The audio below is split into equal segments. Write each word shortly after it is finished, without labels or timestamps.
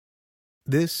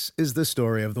This is the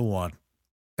story of the one.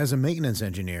 As a maintenance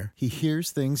engineer, he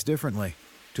hears things differently.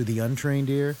 To the untrained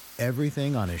ear,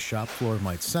 everything on his shop floor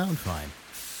might sound fine,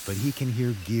 but he can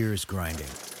hear gears grinding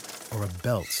or a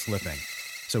belt slipping.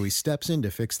 So he steps in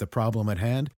to fix the problem at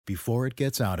hand before it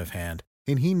gets out of hand.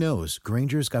 And he knows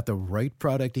Grainger's got the right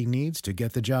product he needs to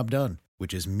get the job done,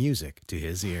 which is music to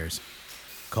his ears.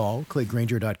 Call, click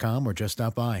Grainger.com, or just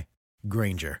stop by.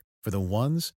 Grainger, for the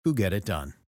ones who get it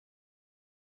done.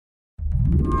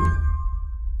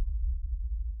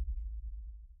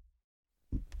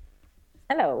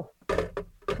 Hello.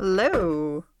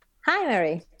 Hello. Hi,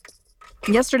 Mary.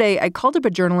 Yesterday, I called up a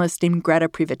journalist named Greta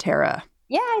Privatera.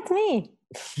 Yeah, it's me.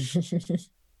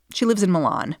 She lives in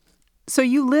Milan. So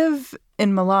you live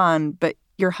in Milan, but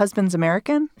your husband's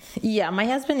American? Yeah, my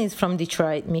husband is from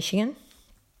Detroit, Michigan.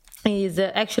 He's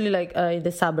actually in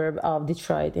the suburb of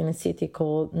Detroit in a city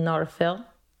called Northville.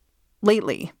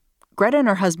 Lately, Greta and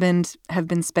her husband have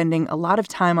been spending a lot of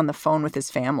time on the phone with his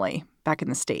family back in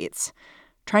the States,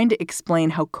 trying to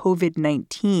explain how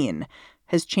COVID-19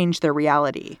 has changed their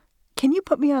reality. Can you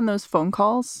put me on those phone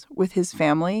calls with his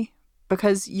family?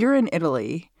 Because you're in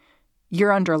Italy.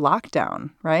 You're under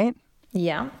lockdown, right?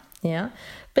 Yeah.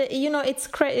 But,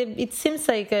 it seems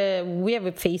like we have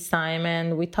a FaceTime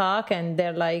and we talk and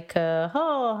they're like,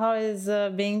 how is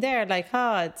being there? Like,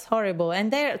 it's horrible.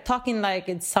 And they're talking like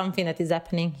it's something that is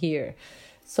happening here.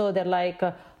 So they're like,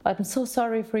 I'm so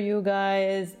sorry for you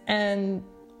guys. And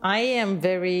I am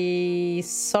very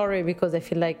sorry because I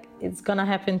feel like it's going to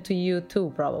happen to you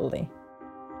too, probably.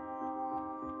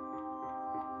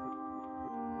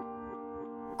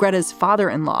 Greta's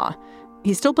father-in-law,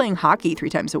 he's still playing hockey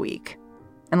 3 times a week.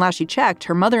 And last she checked,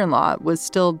 her mother-in-law was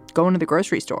still going to the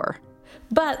grocery store.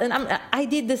 But I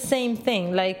did the same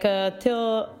thing,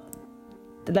 till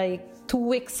 2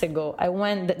 weeks ago.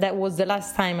 That was the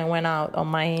last time I went out on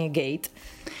my gate.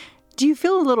 Do you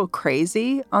feel a little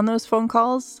crazy on those phone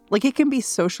calls? Like, it can be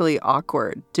socially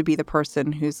awkward to be the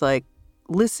person who's like,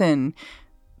 listen,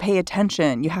 pay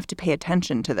attention. You have to pay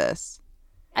attention to this.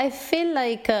 I feel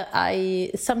like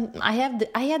I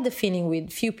had the feeling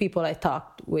with few people I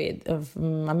talked with, of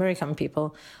American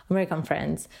people, American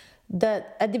friends,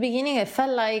 that at the beginning I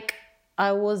felt like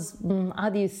I was,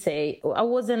 I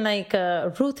wasn't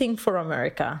rooting for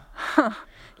America. Huh.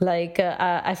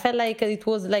 I felt like it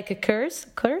was like a curse.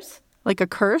 Like a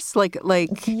curse? Like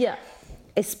Yeah,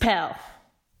 a spell.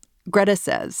 Greta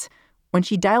says when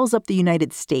she dials up the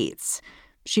United States,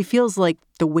 she feels like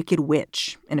the Wicked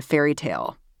Witch in a fairy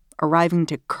tale, arriving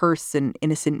to curse an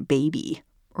innocent baby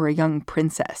or a young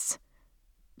princess.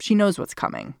 She knows what's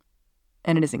coming,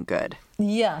 and it isn't good.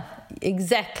 Yeah,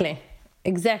 exactly.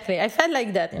 I felt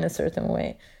like that in a certain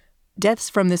way. Deaths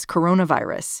from this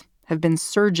coronavirus have been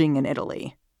surging in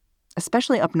Italy,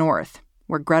 especially up north,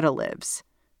 where Greta lives.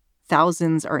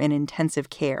 Thousands are in intensive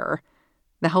care.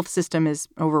 The health system is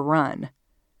overrun.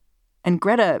 And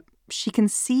Greta, she can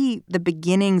see the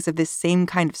beginnings of this same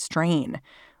kind of strain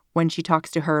when she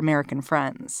talks to her American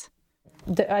friends.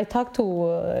 I talked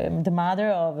to the mother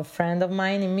of a friend of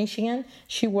mine in Michigan.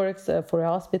 She works for a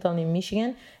hospital in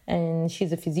Michigan, and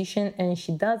she's a physician, and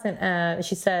she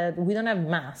said, we don't have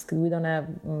masks, we don't have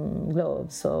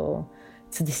gloves, so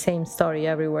it's the same story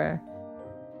everywhere.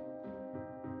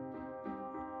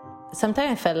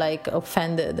 Sometimes I felt like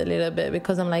offended a little bit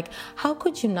because I'm like, how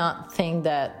could you not think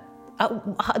that?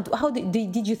 How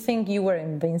did you think you were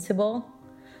invincible?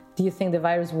 Do you think the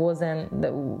virus wasn't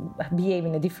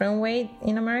behaving a different way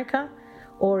in America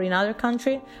or in other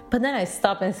country? But then I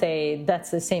stop and say,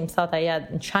 that's the same thought I had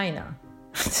in China.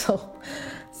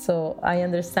 So I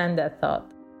understand that thought.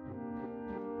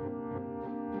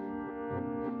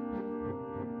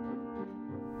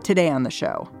 Today on the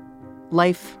show,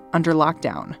 life under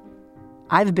lockdown.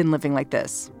 I've been living like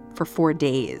this for 4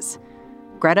 days.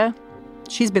 Greta,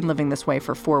 she's been living this way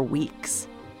for 4 weeks.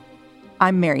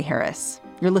 I'm Mary Harris.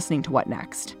 You're listening to What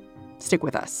Next? Stick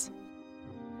with us.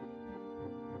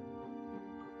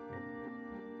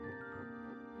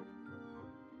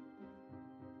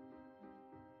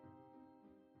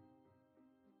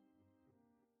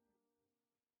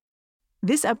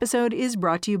 This episode is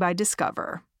brought to you by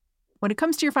Discover. When it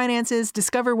comes to your finances,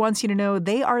 Discover wants you to know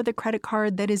they are the credit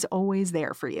card that is always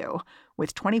there for you.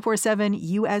 With 24/7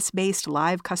 U.S.-based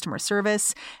live customer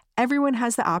service, everyone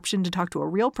has the option to talk to a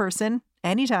real person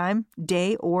anytime,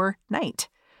 day or night.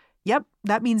 Yep,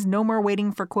 that means no more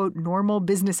waiting for, quote, normal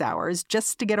business hours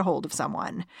just to get a hold of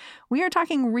someone. We are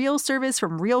talking real service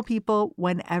from real people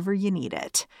whenever you need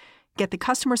it. Get the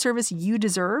customer service you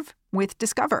deserve with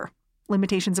Discover.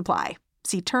 Limitations apply.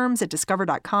 See terms at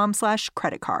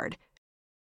discover.com/creditcard.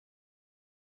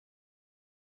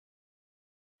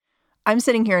 I'm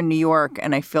sitting here in New York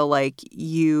and I feel like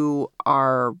you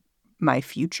are my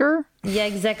future. Yeah,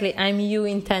 exactly. I'm you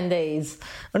in 10 days.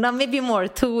 Or not, maybe more,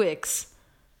 2 weeks.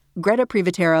 Greta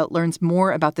Privatera learns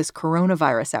more about this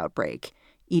coronavirus outbreak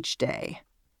each day.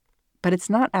 But it's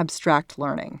not abstract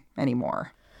learning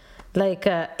anymore. Like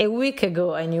a week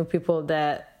ago, I knew people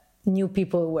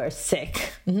were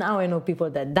sick. Now I know people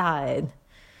that died.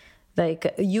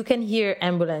 Like, you can hear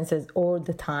ambulances all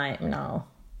the time now.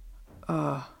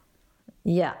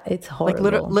 Yeah, it's horrible.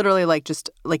 Like literally like just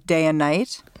like day and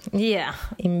night? Yeah,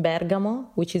 in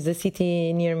Bergamo, which is a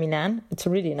city near Milan. It's a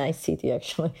really nice city,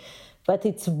 actually. But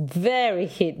it's very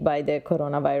hit by the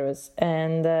coronavirus.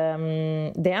 And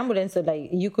the ambulances, like,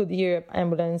 you could hear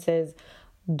ambulances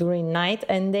during night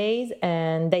and days,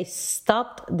 and they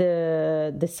stopped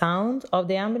the sound of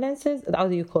the ambulances. How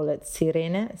do you call it?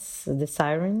 Sirene? The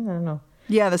siren? I don't know.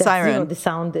 Yeah, the siren. You know, the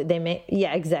sound they make.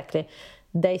 Yeah, exactly.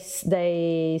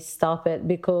 They stop it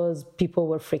because people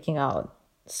were freaking out.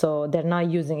 So they're not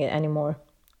using it anymore.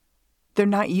 They're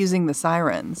not using the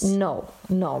sirens. No,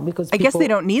 because I guess they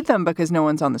don't need them because no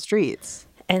one's on the streets.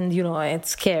 And, you know, it's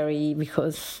scary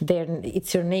because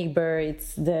it's your neighbor,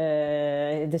 it's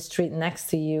the street next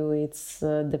to you, it's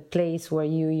the place where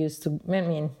you used to, I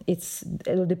mean, it's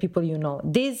the people you know.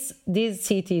 This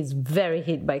city is very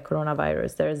hit by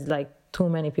coronavirus. There's like too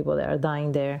many people that are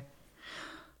dying there.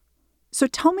 So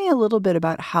tell me a little bit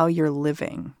about how you're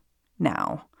living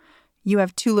now. You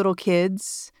have 2 little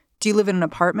kids. Do you live in an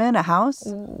apartment, a house?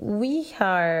 We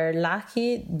are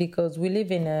lucky because we live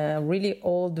in a really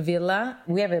old villa.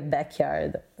 We have a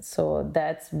backyard, so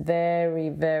that's very,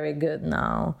 very good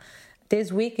now.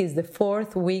 This week is the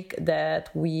 4th week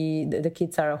that the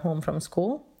kids are home from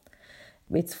school.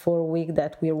 It's 4 weeks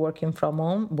that we're working from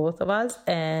home, both of us,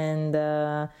 and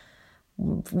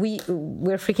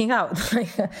we're freaking out.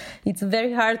 It's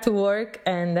very hard to work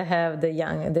and have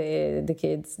the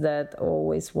kids that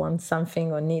always want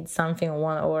something or need something,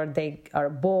 or they are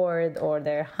bored or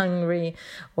they're hungry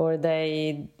or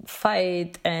they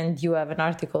fight, and you have an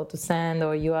article to send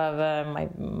or you have my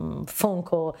phone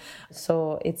call.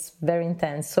 So it's very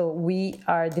intense. So we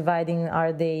are dividing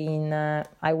our day in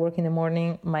I work in the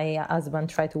morning, my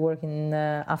husband tries to work in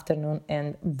the afternoon,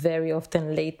 and very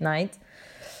often late night.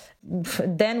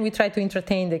 Then we try to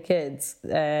entertain the kids,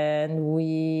 and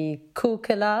we cook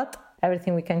a lot.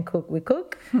 Everything we can cook, we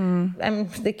cook. And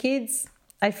the kids,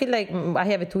 I feel like I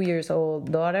have a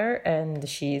 2-year-old daughter, and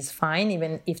she's fine.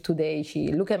 Even if today she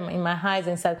looked at me in my eyes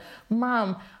and said,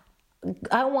 "Mom,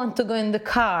 I want to go in the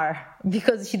car,"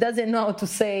 because she doesn't know how to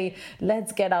say,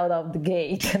 "Let's get out of the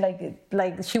gate."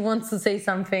 like she wants to say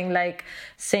something like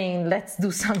saying, "Let's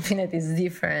do something that is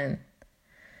different."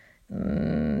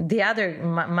 The other,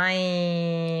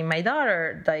 my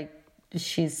daughter, like,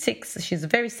 she's 6, she's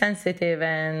very sensitive,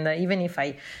 and even if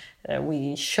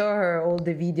we show her all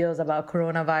the videos about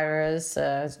coronavirus,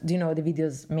 the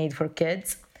videos made for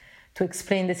kids, to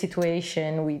explain the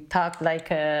situation, we talk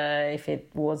like if it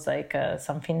was like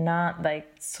something not like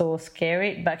so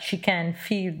scary, but she can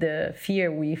feel the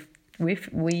fear we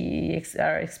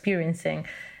are experiencing.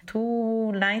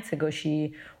 2 nights ago,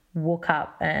 she woke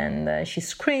up and she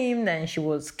screamed and she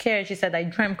was scared. She said, "I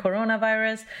dreamt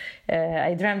coronavirus.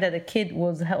 I dreamt that a kid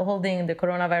was holding the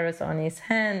coronavirus on his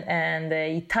hand and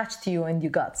he touched you and you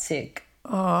got sick."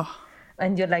 Oh.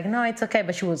 And you're like, "No, it's okay."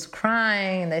 But she was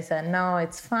crying. They said, "No,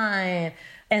 it's fine."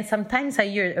 And sometimes I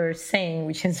hear her saying,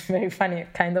 which is very funny,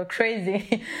 kind of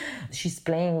crazy. She's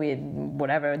playing with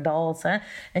whatever dolls,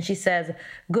 and she says,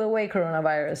 "Go away,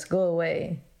 coronavirus, go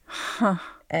away." Huh.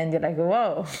 And you're like,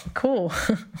 "Whoa, cool."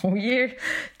 We're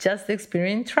just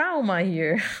experiencing trauma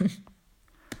here.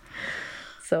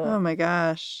 So. Oh my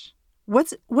gosh.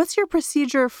 What's your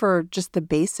procedure for just the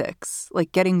basics,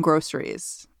 like getting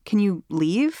groceries? Can you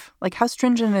leave? Like, how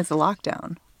stringent is the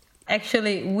lockdown?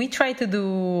 Actually, we try to do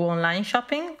online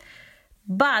shopping,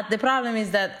 but the problem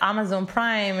is that Amazon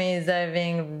Prime is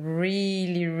having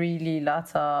really, really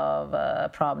lots of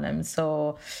problems.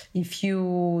 So if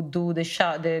you do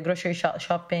the grocery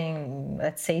shopping,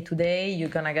 let's say today, you're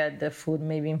going to get the food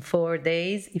maybe in 4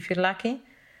 days, if you're lucky.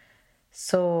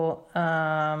 So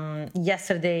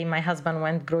yesterday, my husband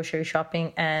went grocery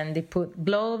shopping and they put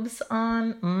gloves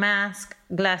on, mask,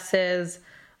 glasses,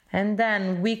 and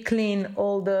then we clean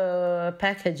all the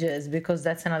packages, because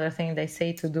that's another thing they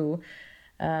say to do.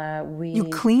 You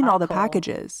clean all the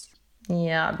packages?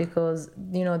 Yeah, because,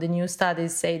 the new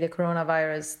studies say the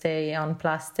coronavirus stay on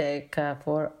plastic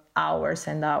for hours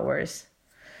and hours.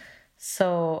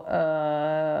 So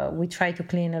we try to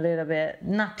clean a little bit.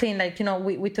 Not clean, like,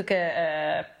 we took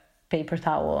a paper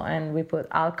towel and we put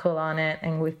alcohol on it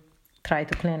and we try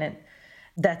to clean it.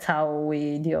 that's how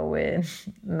we deal with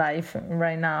life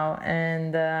right now.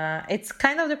 And it's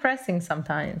kind of depressing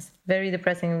sometimes, very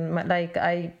depressing. Like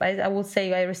I would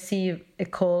say I receive a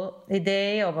call a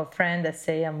day of a friend that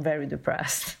say I'm very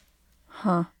depressed.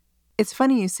 Huh. It's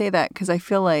funny you say that because I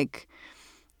feel like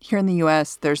here in the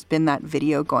U.S., there's been that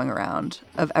video going around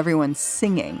of everyone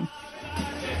singing.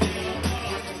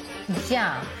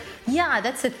 Yeah,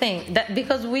 that's the thing. That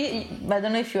because I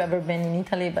don't know if you've ever been in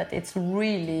Italy, but it's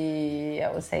really,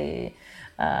 I would say,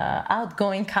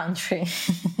 outgoing country.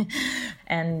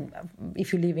 And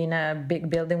if you live in a big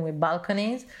building with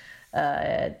balconies,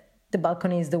 the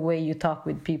balcony is the way you talk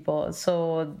with people.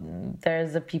 So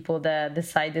there's the people that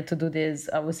decided to do this,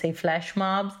 I would say, flash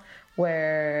mobs,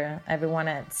 where everyone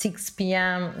at 6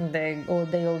 p.m. they all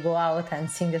go out and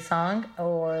sing a song,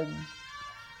 or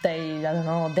they, I don't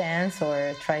know, dance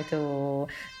or try to.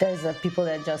 There's people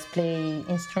that just play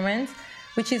instruments,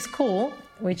 which is cool.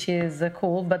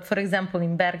 But for example,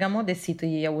 in Bergamo, the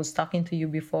city I was talking to you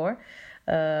before,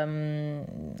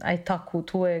 I talked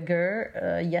to a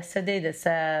girl yesterday that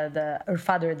said her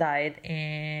father died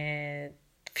a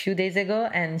few days ago,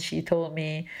 and she told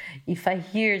me, if I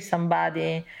hear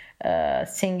somebody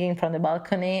singing from the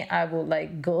balcony, I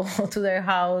would go to their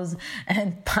house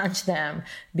and punch them,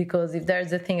 because if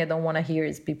there's a thing I don't want to hear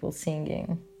is people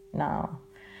singing now.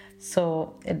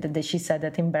 So she said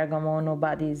that in Bergamo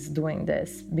nobody's doing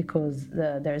this because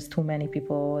there's too many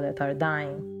people that are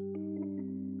dying.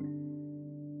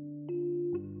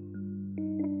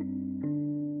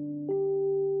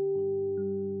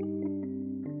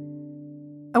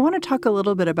 I want to talk a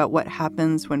little bit about what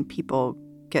happens when people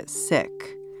get sick.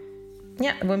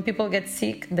 Yeah, when people get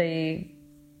sick, the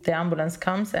ambulance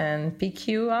comes and pick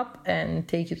you up and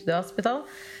take you to the hospital.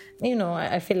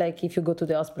 I feel like if you go to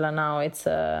the hospital now, it's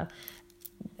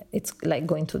like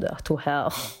going to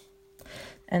hell.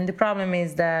 And the problem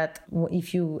is that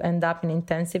if you end up in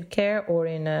intensive care or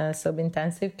in a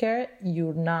sub-intensive care,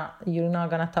 you're not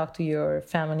gonna talk to your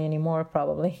family anymore,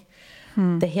 probably.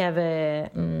 They have a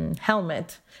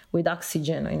helmet with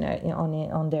oxygen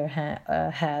on their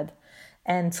head.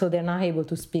 And so they're not able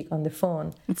to speak on the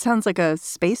phone. It sounds like a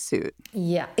spacesuit.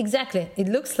 Yeah, exactly. It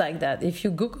looks like that. If you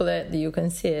Google it, you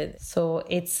can see it. So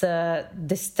it's the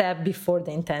step before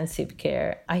the intensive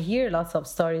care. I hear lots of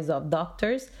stories of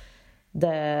doctors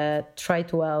that try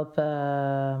to help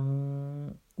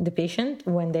the patient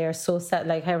when they are so sad.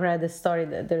 Like I read a story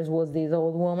that there was this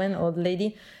old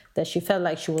lady, that she felt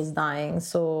like she was dying.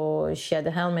 So she had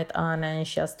a helmet on and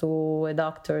she asked a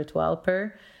doctor to help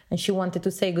her. And she wanted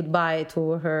to say goodbye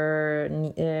to her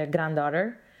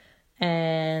granddaughter.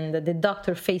 And the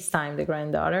doctor FaceTimed the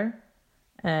granddaughter.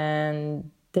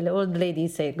 And the old lady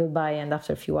said goodbye. And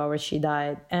after a few hours, she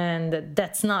died. And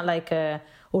that's not like a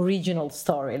original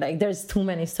story. Like there's too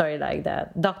many stories like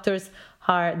that. Doctors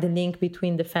are the link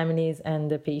between the families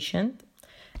and the patient.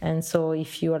 And so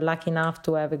if you are lucky enough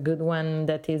to have a good one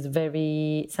that is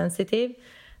very sensitive,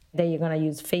 then you're going to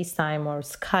use FaceTime or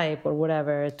Skype or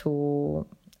whatever to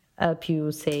help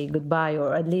you say goodbye,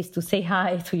 or at least to say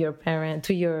hi to your parent,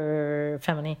 to your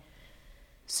family.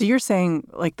 So you're saying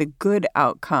the good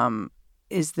outcome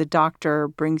is the doctor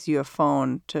brings you a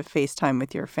phone to FaceTime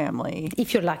with your family.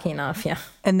 If you're lucky enough, yeah.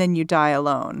 And then you die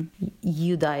alone.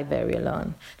 You die very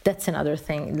alone. That's another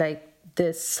thing.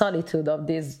 The solitude of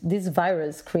this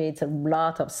virus creates a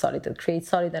lot of solitude. Creates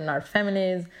solitude in our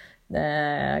families,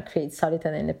 creates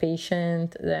solitude in the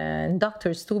patient, and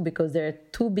doctors too, because they're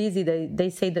too busy. They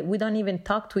say that we don't even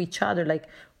talk to each other.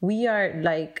 We are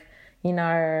in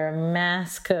our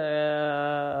mask,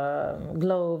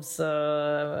 gloves,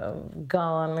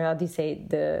 gown, how do you say,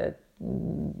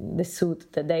 the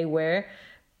suit that they wear,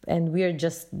 and we are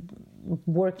just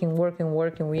working.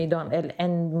 We don't,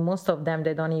 and most of them,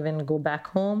 they don't even go back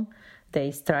home.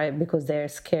 They strive because they're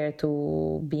scared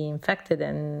to be infected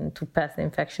and to pass the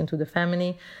infection to the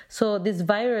family. So this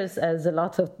virus has a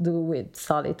lot to do with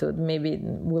solitude. Maybe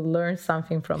we'll learn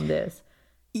something from this.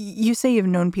 You say you've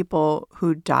known people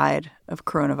who died of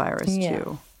coronavirus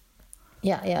too.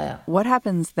 Yeah. What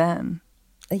happens then?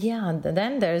 Yeah,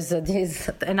 then there's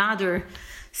another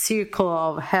circle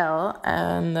of hell,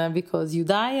 and because you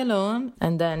die alone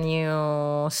and then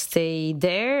you stay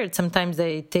there. Sometimes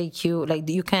they take you,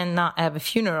 you cannot have a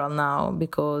funeral now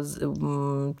because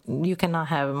you cannot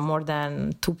have more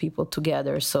than 2 people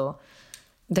together. So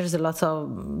there's a lot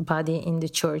of body in the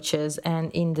churches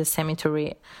and in the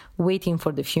cemetery waiting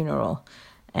for the funeral.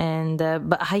 And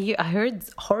but I heard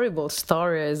horrible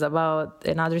stories about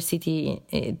another city.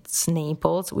 It's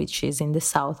Naples, which is in the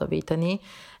south of Italy,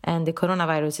 and the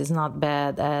coronavirus is not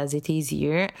bad as it is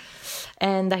here.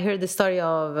 And I heard the story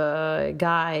of a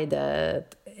guy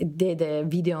that did a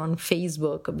video on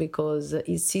Facebook because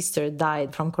his sister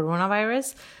died from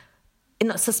coronavirus,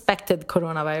 suspected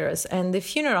coronavirus, and the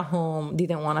funeral home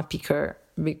didn't want to pick her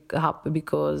up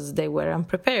because they were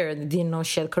unprepared, didn't know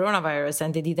she had coronavirus,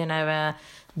 and they didn't have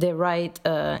the right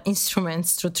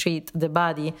instruments to treat the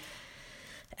body.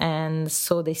 And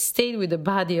so they stayed with the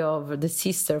body of the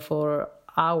sister for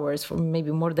hours, for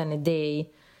maybe more than a day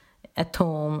at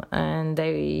home. And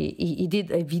he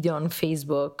did a video on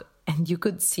Facebook, and you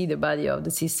could see the body of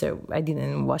the sister. I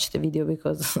didn't watch the video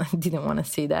because I didn't want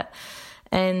to see that.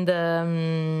 And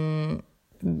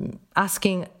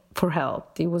asking for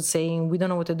help. He was saying, we don't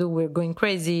know what to do, we're going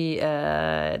crazy,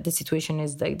 the situation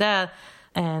is like that.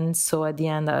 And so at the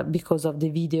end, because of the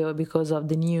video, because of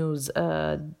the news,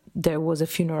 there was a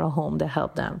funeral home that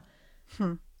helped them.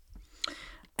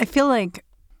 I feel like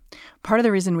part of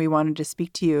the reason we wanted to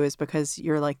speak to you is because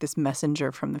you're like this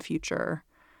messenger from the future.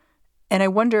 And I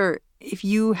wonder if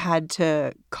you had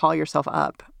to call yourself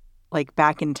up, like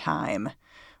back in time,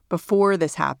 before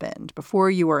this happened,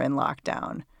 before you were in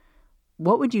lockdown,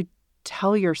 what would you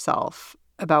tell yourself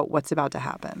about what's about to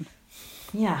happen?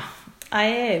 Yeah,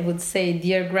 I would say,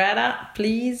 dear Greta,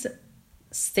 please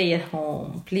stay at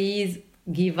home. Please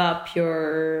give up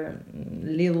your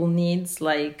little needs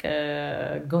like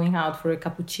going out for a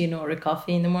cappuccino or a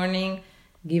coffee in the morning.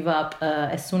 Give up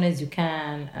as soon as you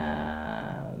can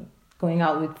going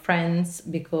out with friends,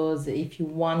 because if you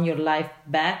want your life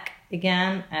back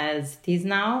again as it is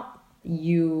now,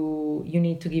 you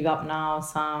need to give up now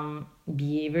some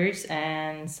behaviors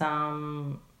and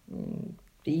some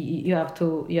you have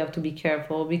to be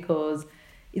careful, because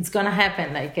it's gonna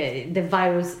happen. Like the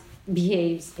virus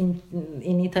behaves in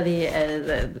Italy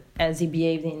as it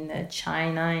behaved in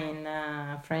China, in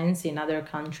France, in other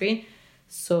country.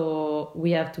 So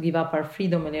we have to give up our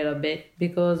freedom a little bit,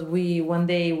 because we one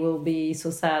day will be so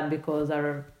sad because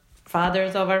our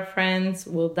fathers of our friends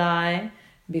will die,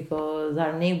 because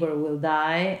our neighbor will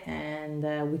die, and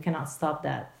we cannot stop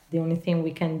that. The only thing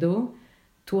we can do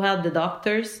to help the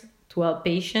doctors, to help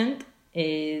patients,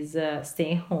 is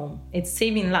staying home. It's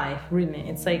saving life, really.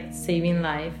 It's like saving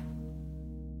life.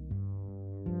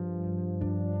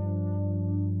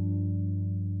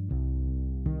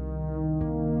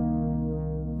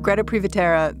 Greta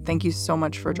Privitera, thank you so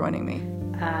much for joining me.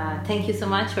 Thank you so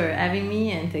much for having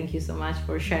me, and thank you so much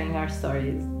for sharing our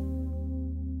stories.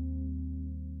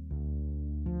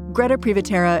 Greta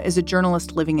Privitera is a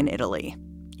journalist living in Italy.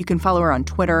 You can follow her on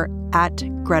Twitter at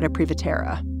Greta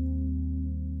Privitera.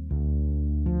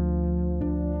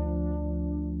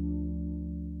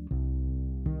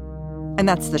 And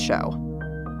that's the show.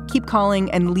 Keep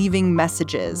calling and leaving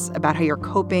messages about how you're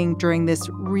coping during this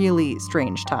really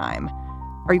strange time.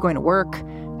 Are you going to work?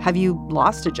 Have you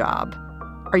lost a job?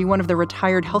 Are you one of the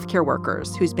retired healthcare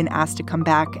workers who's been asked to come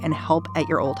back and help at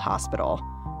your old hospital?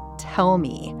 Tell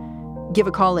me. Give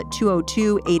a call at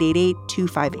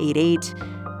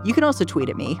 202-888-2588. You can also tweet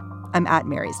at me. I'm at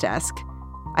Mary's Desk.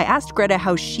 I asked Greta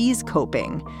how she's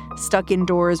coping, stuck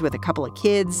indoors with a couple of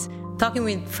kids. Talking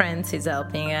with friends is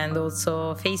helping, and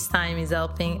also FaceTime is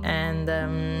helping, and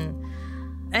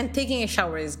taking a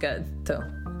shower is good too.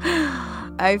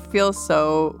 I feel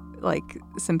so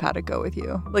simpatico with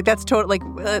you. That's totally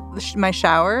my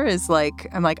shower is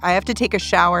I'm I have to take a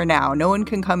shower now. No one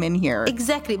can come in here.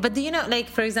 Exactly. But do you know,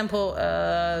 for example,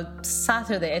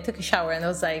 Saturday I took a shower and I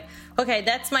was like, okay,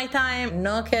 that's my time.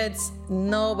 No kids,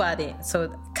 nobody.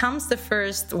 So comes the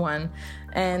first one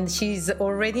and she's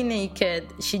already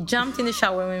naked. She jumped in the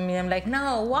shower with me. I'm like,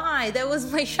 no, why? That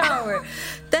was my shower.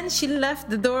 Then she left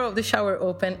the door of the shower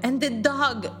open and the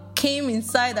dog came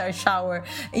inside our shower.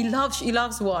 He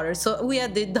loves water. So we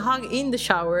had the dog in the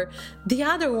shower. The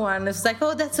other one was like,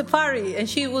 oh, that's a party. And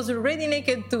she was already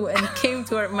naked too and came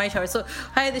to my shower. So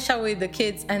I had the shower with the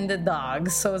kids and the dog.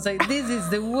 So I was like, this is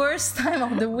the worst time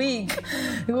of the week.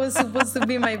 It was supposed to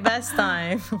be my best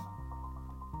time.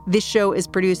 This show is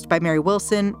produced by Mary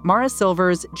Wilson, Mara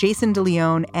Silvers, Jason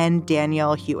DeLeon, and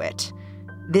Danielle Hewitt.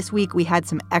 This week, we had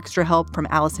some extra help from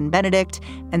Allison Benedict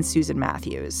and Susan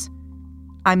Matthews.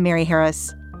 I'm Mary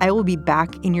Harris. I will be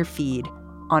back in your feed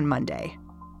on Monday.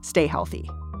 Stay healthy.